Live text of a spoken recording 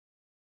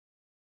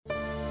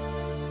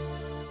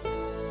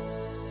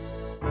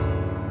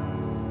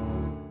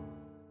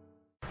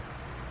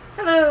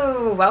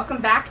Hello,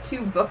 welcome back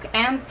to Book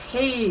and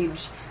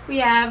Page. We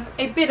have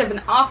a bit of an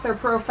author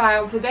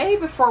profile today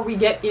before we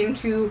get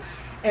into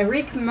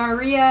Erich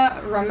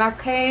Maria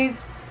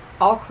Remarque's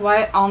All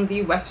Quiet on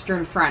the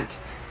Western Front.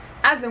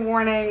 As a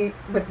warning,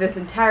 with this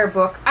entire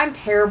book, I'm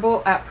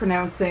terrible at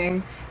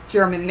pronouncing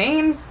German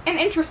names, and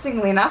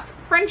interestingly enough,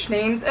 French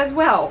names as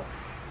well.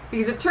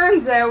 Because it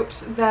turns out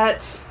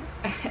that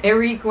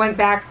Erich went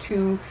back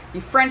to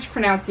the French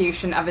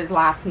pronunciation of his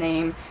last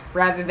name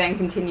rather than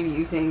continue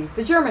using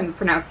the German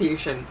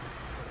pronunciation.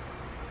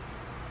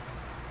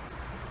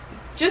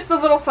 Just a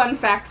little fun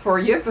fact for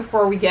you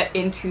before we get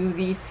into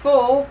the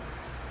full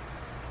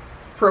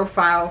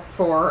profile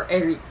for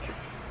Erich.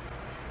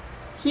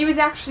 He was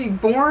actually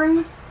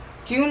born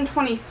June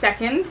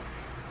 22nd,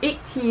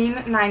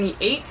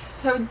 1898,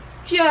 so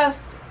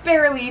just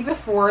barely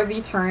before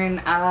the turn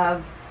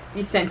of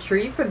the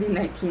century for the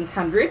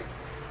 1900s,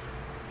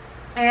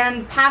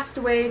 and passed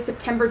away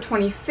September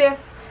 25th,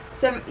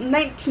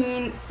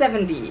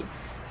 1970.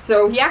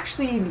 So he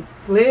actually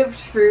lived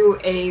through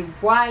a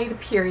wide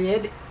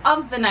period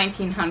of the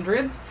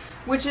 1900s,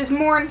 which is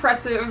more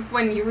impressive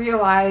when you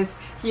realize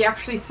he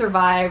actually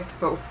survived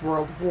both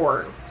world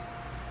wars.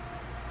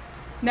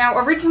 Now,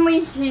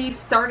 originally he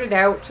started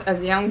out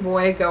as a young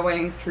boy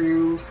going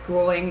through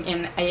schooling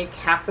in a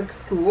Catholic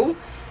school,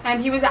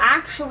 and he was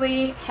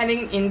actually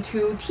heading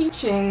into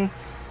teaching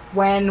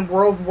when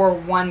World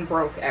War I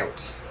broke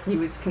out. He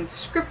was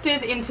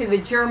conscripted into the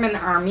German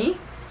army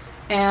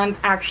and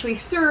actually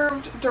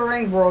served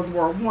during World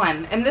War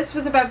I, and this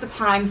was about the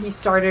time he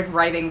started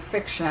writing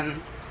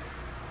fiction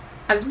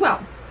as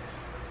well.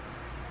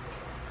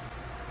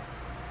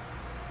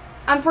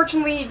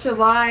 Unfortunately,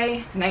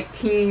 July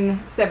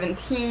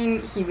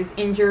 1917, he was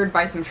injured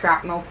by some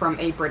shrapnel from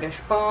a British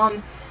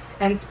bomb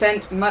and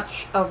spent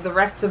much of the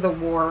rest of the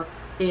war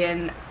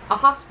in a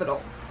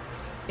hospital.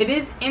 It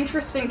is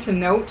interesting to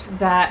note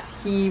that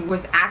he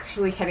was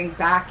actually heading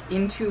back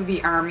into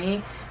the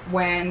army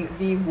when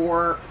the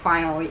war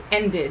finally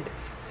ended.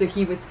 So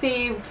he was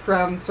saved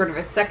from sort of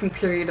a second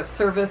period of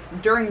service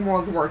during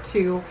World War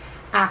II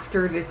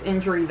after this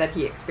injury that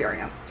he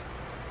experienced.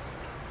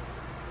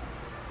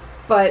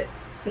 But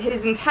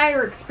his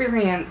entire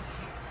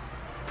experience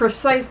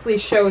precisely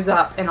shows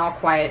up in All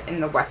Quiet in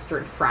the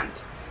Western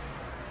Front.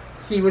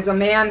 He was a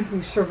man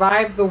who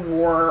survived the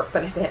war,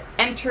 but had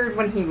entered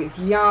when he was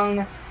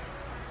young,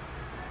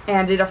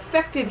 and it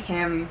affected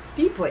him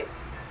deeply.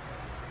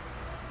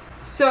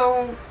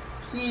 So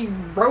he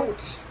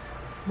wrote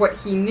what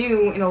he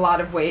knew in a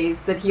lot of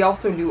ways that he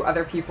also knew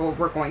other people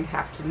were going to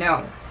have to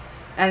know.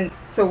 And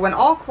so when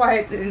All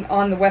Quiet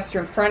on the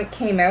Western Front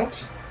came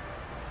out,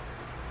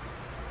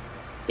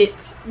 it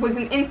was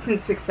an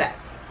instant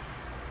success.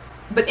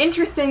 But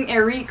interesting,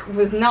 Erich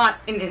was not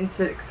an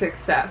instant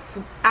success.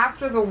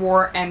 After the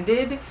war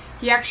ended,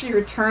 he actually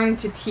returned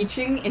to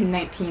teaching in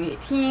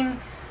 1918,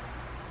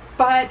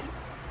 but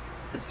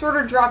sort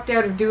of dropped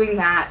out of doing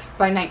that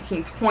by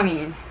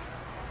 1920.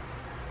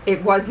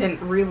 It wasn't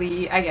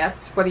really, I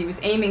guess, what he was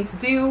aiming to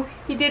do.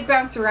 He did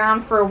bounce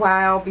around for a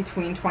while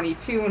between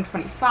 22 and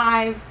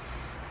 25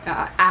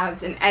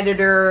 as an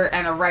editor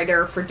and a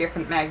writer for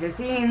different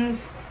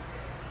magazines.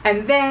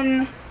 And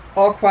then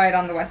All Quiet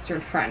on the Western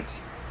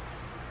Front.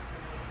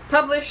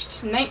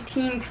 Published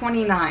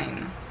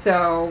 1929,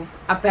 so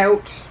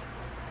about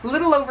a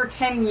little over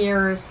 10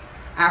 years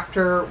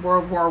after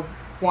World War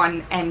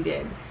I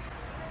ended.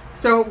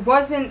 So it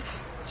wasn't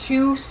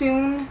too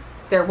soon.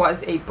 There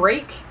was a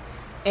break,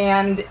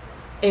 and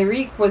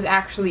Erich was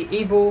actually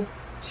able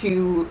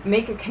to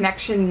make a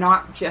connection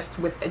not just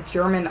with a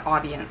German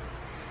audience.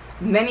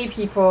 Many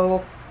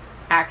people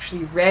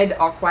actually read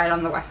All Quiet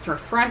on the Western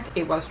Front.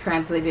 It was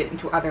translated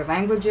into other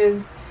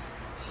languages.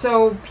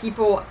 So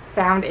people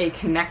found a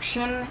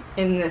connection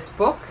in this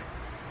book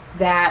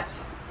that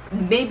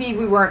maybe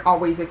we weren't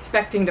always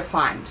expecting to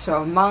find.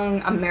 So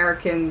among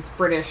Americans,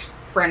 British,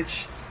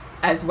 French,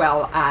 as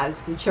well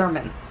as the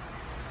Germans.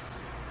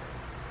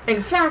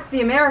 In fact,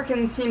 the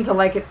Americans seemed to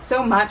like it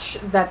so much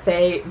that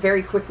they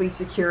very quickly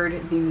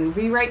secured the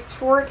movie rights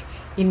for it.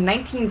 In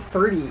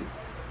 1930,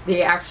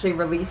 they actually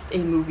released a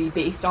movie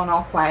based on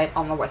All Quiet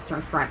on the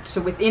Western Front, so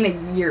within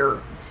a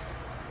year.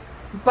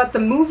 But the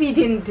movie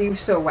didn't do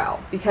so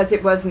well, because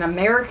it was an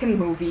American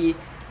movie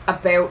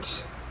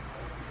about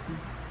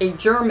a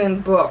German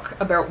book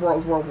about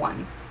World War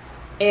I.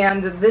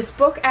 And this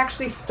book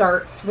actually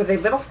starts with a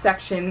little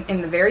section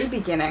in the very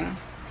beginning,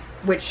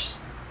 which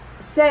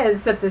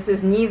says that this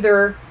is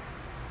neither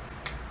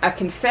a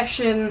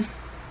confession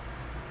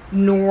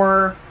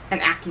nor an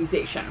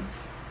accusation.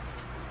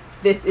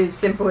 This is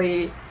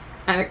simply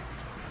a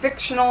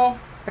fictional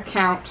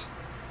account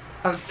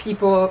of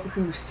people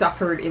who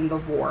suffered in the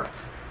war.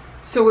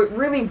 So it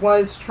really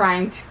was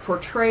trying to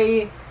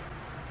portray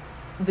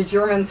the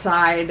German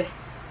side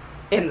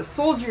and the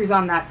soldiers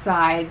on that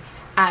side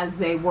as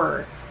they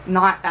were,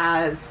 not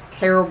as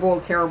terrible,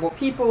 terrible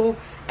people,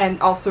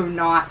 and also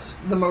not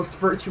the most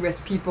virtuous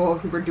people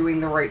who were doing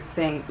the right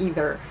thing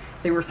either.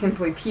 They were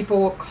simply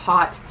people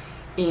caught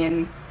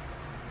in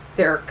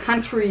their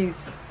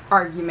country's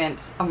argument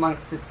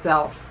amongst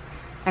itself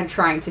and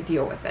trying to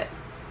deal with it.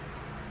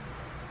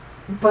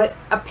 But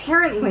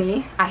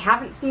apparently, I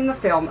haven't seen the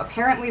film,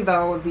 apparently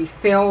though, the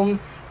film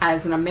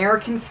as an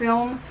American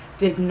film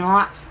did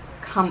not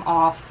come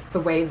off the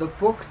way the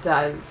book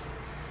does,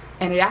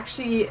 and it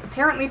actually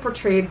apparently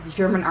portrayed the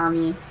German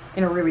army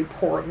in a really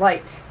poor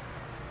light.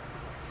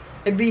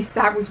 At least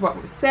that was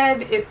what was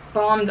said. It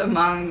bombed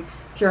among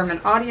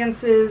German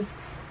audiences,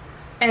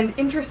 and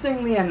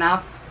interestingly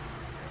enough,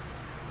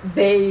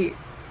 they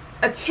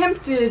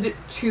attempted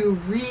to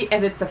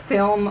re-edit the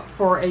film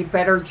for a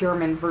better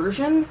German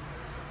version,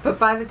 but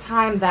by the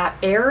time that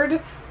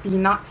aired, the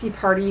Nazi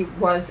Party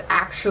was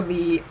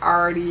actually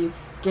already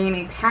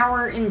gaining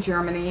power in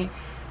Germany,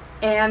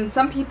 and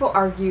some people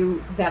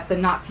argue that the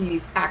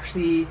Nazis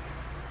actually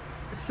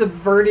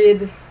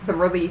subverted the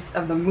release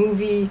of the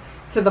movie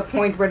to the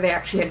point where they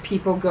actually had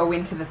people go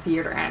into the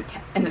theater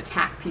and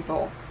attack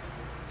people.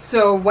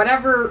 So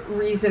whatever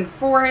reason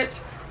for it,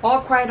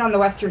 All Quiet on the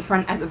Western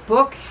Front as a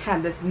book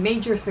had this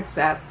major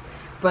success,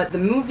 but the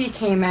movie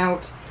came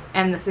out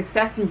and the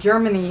success in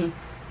Germany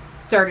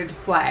started to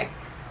flag.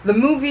 The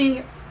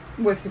movie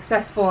was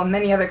successful in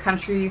many other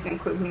countries,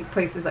 including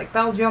places like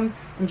Belgium,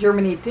 and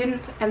Germany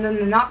didn't, and then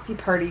the Nazi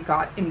Party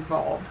got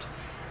involved.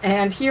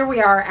 And here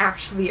we are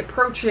actually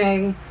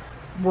approaching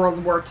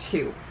World War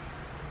II.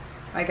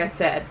 Like I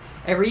said,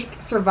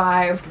 Erich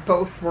survived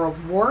both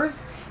world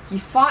wars. He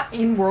fought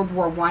in World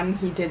War I,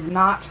 he did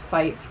not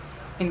fight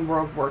in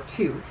World War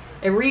II.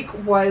 Erich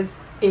was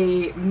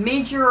a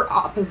major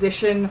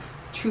opposition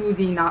to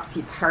the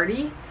Nazi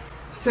Party,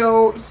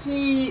 so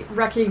he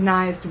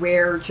recognized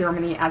where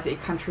Germany as a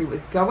country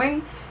was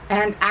going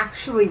and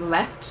actually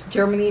left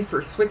Germany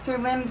for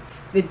Switzerland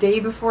the day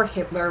before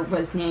Hitler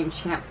was named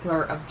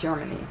Chancellor of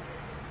Germany,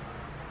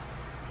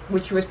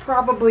 which was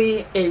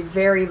probably a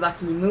very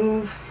lucky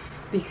move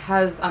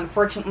because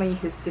unfortunately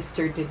his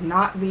sister did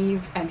not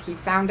leave, and he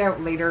found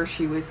out later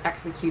she was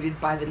executed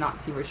by the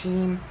Nazi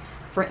regime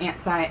for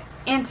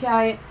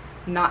anti-Nazi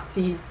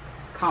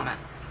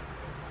comments.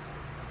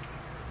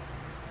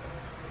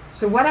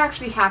 So what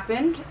actually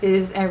happened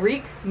is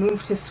Erich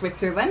moved to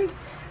Switzerland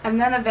and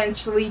then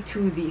eventually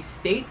to the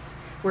States,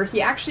 where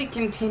he actually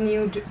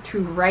continued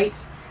to write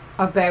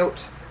about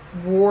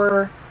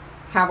war,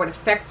 how it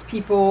affects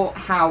people,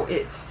 how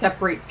it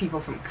separates people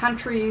from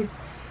countries,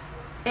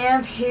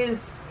 and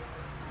his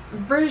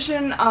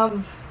version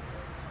of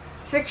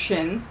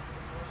fiction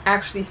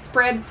actually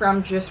spread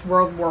from just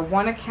World War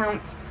I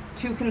accounts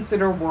to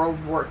consider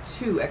World War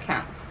II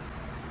accounts.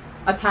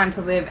 A Time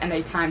to Live and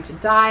A Time to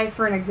Die,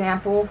 for an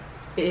example,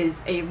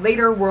 is a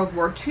later World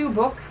War II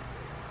book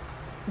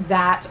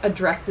that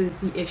addresses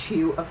the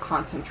issue of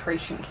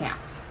concentration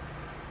camps,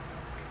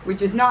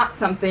 which is not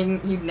something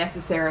you'd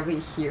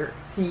necessarily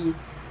see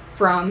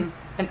from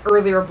an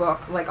earlier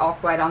book like All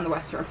Quiet on the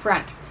Western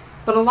Front.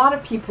 But a lot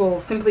of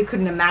people simply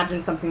couldn't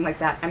imagine something like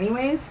that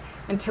anyways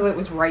until it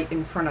was right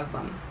in front of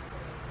them.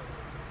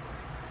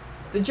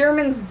 The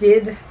Germans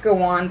did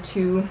go on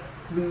to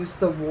lose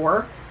the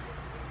war.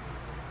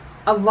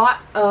 A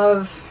lot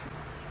of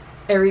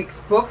Erich's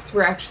books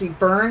were actually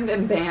burned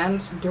and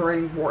banned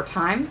during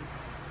wartime,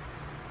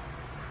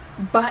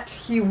 but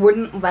he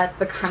wouldn't let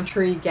the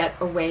country get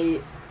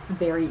away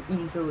very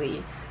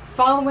easily.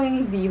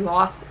 Following the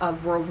loss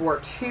of World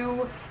War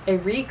II,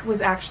 Erich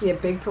was actually a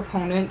big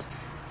proponent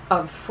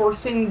of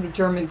forcing the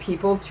German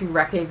people to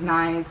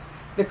recognize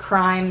the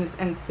crimes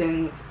and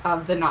sins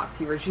of the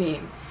Nazi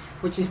regime,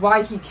 which is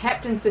why he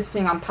kept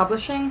insisting on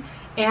publishing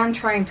and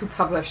trying to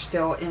publish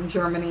still in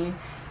Germany,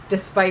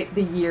 despite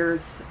the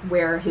years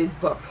where his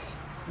books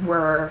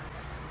were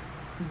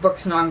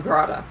books non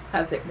grata,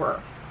 as it were.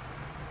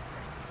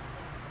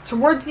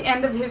 Towards the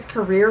end of his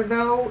career,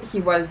 though, he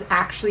was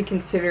actually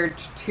considered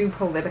too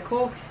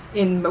political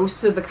in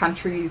most of the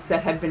countries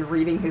that had been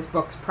reading his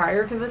books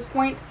prior to this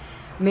point.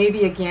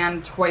 Maybe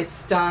again, twice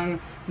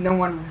stung, no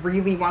one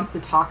really wants to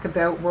talk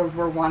about World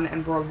War I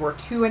and World War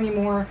II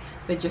anymore.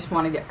 They just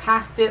want to get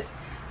past it.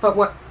 But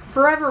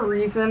for whatever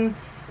reason,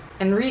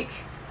 Erich,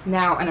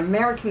 now an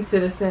American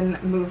citizen,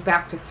 moved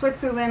back to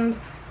Switzerland,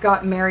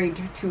 got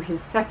married to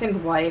his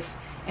second wife,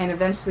 and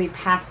eventually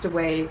passed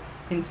away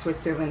in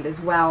Switzerland as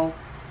well,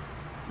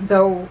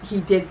 though he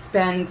did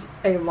spend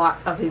a lot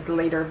of his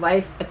later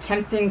life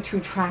attempting to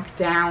track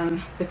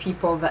down the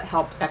people that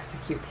helped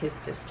execute his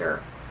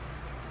sister.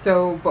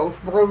 So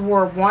both World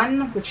War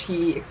I, which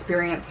he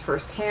experienced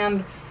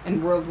firsthand,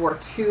 and World War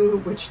II,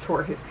 which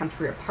tore his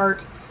country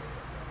apart,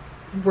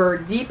 were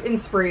deep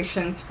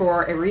inspirations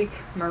for Erich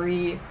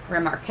Maria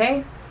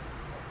Remarque.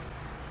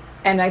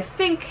 And I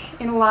think,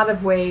 in a lot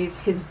of ways,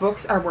 his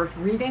books are worth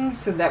reading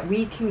so that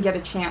we can get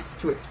a chance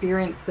to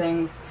experience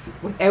things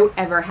without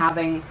ever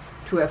having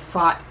to have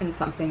fought in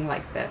something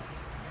like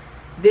this.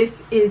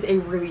 This is a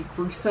really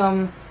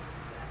gruesome,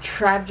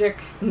 tragic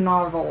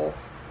novel.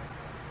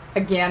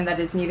 Again, that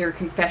is neither a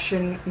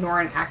confession nor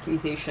an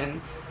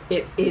accusation.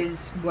 It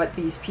is what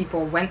these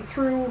people went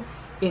through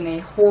in a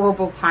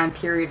horrible time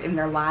period in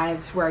their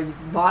lives where a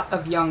lot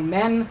of young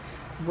men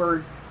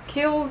were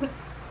killed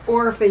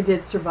or if they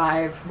did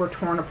survive, were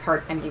torn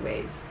apart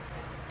anyways.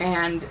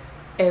 And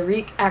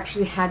Erich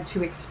actually had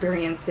to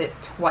experience it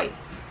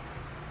twice,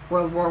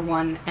 World War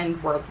I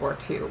and World War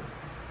II.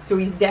 So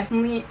he's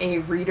definitely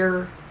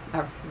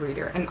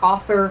an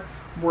author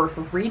worth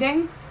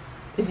reading.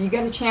 If you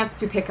get a chance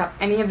to pick up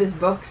any of his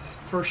books,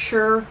 for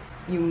sure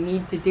you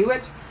need to do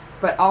it.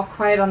 But All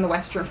Quiet on the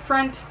Western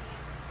Front,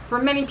 for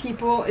many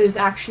people, is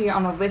actually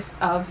on a list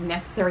of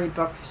necessary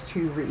books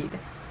to read.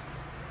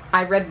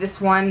 I read this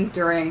one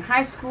during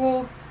high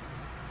school,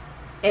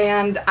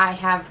 and I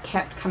have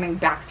kept coming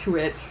back to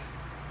it,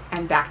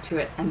 and back to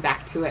it, and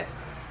back to it,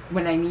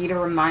 when I need a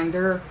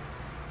reminder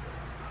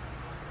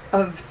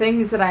of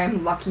things that I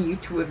am lucky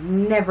to have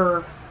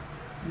never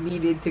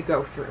needed to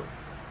go through.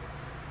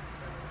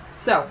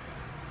 So,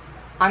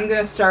 I'm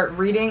going to start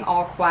reading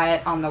All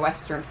Quiet on the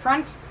Western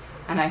Front,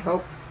 and I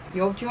hope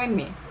you'll join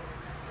me.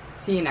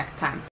 See you next time.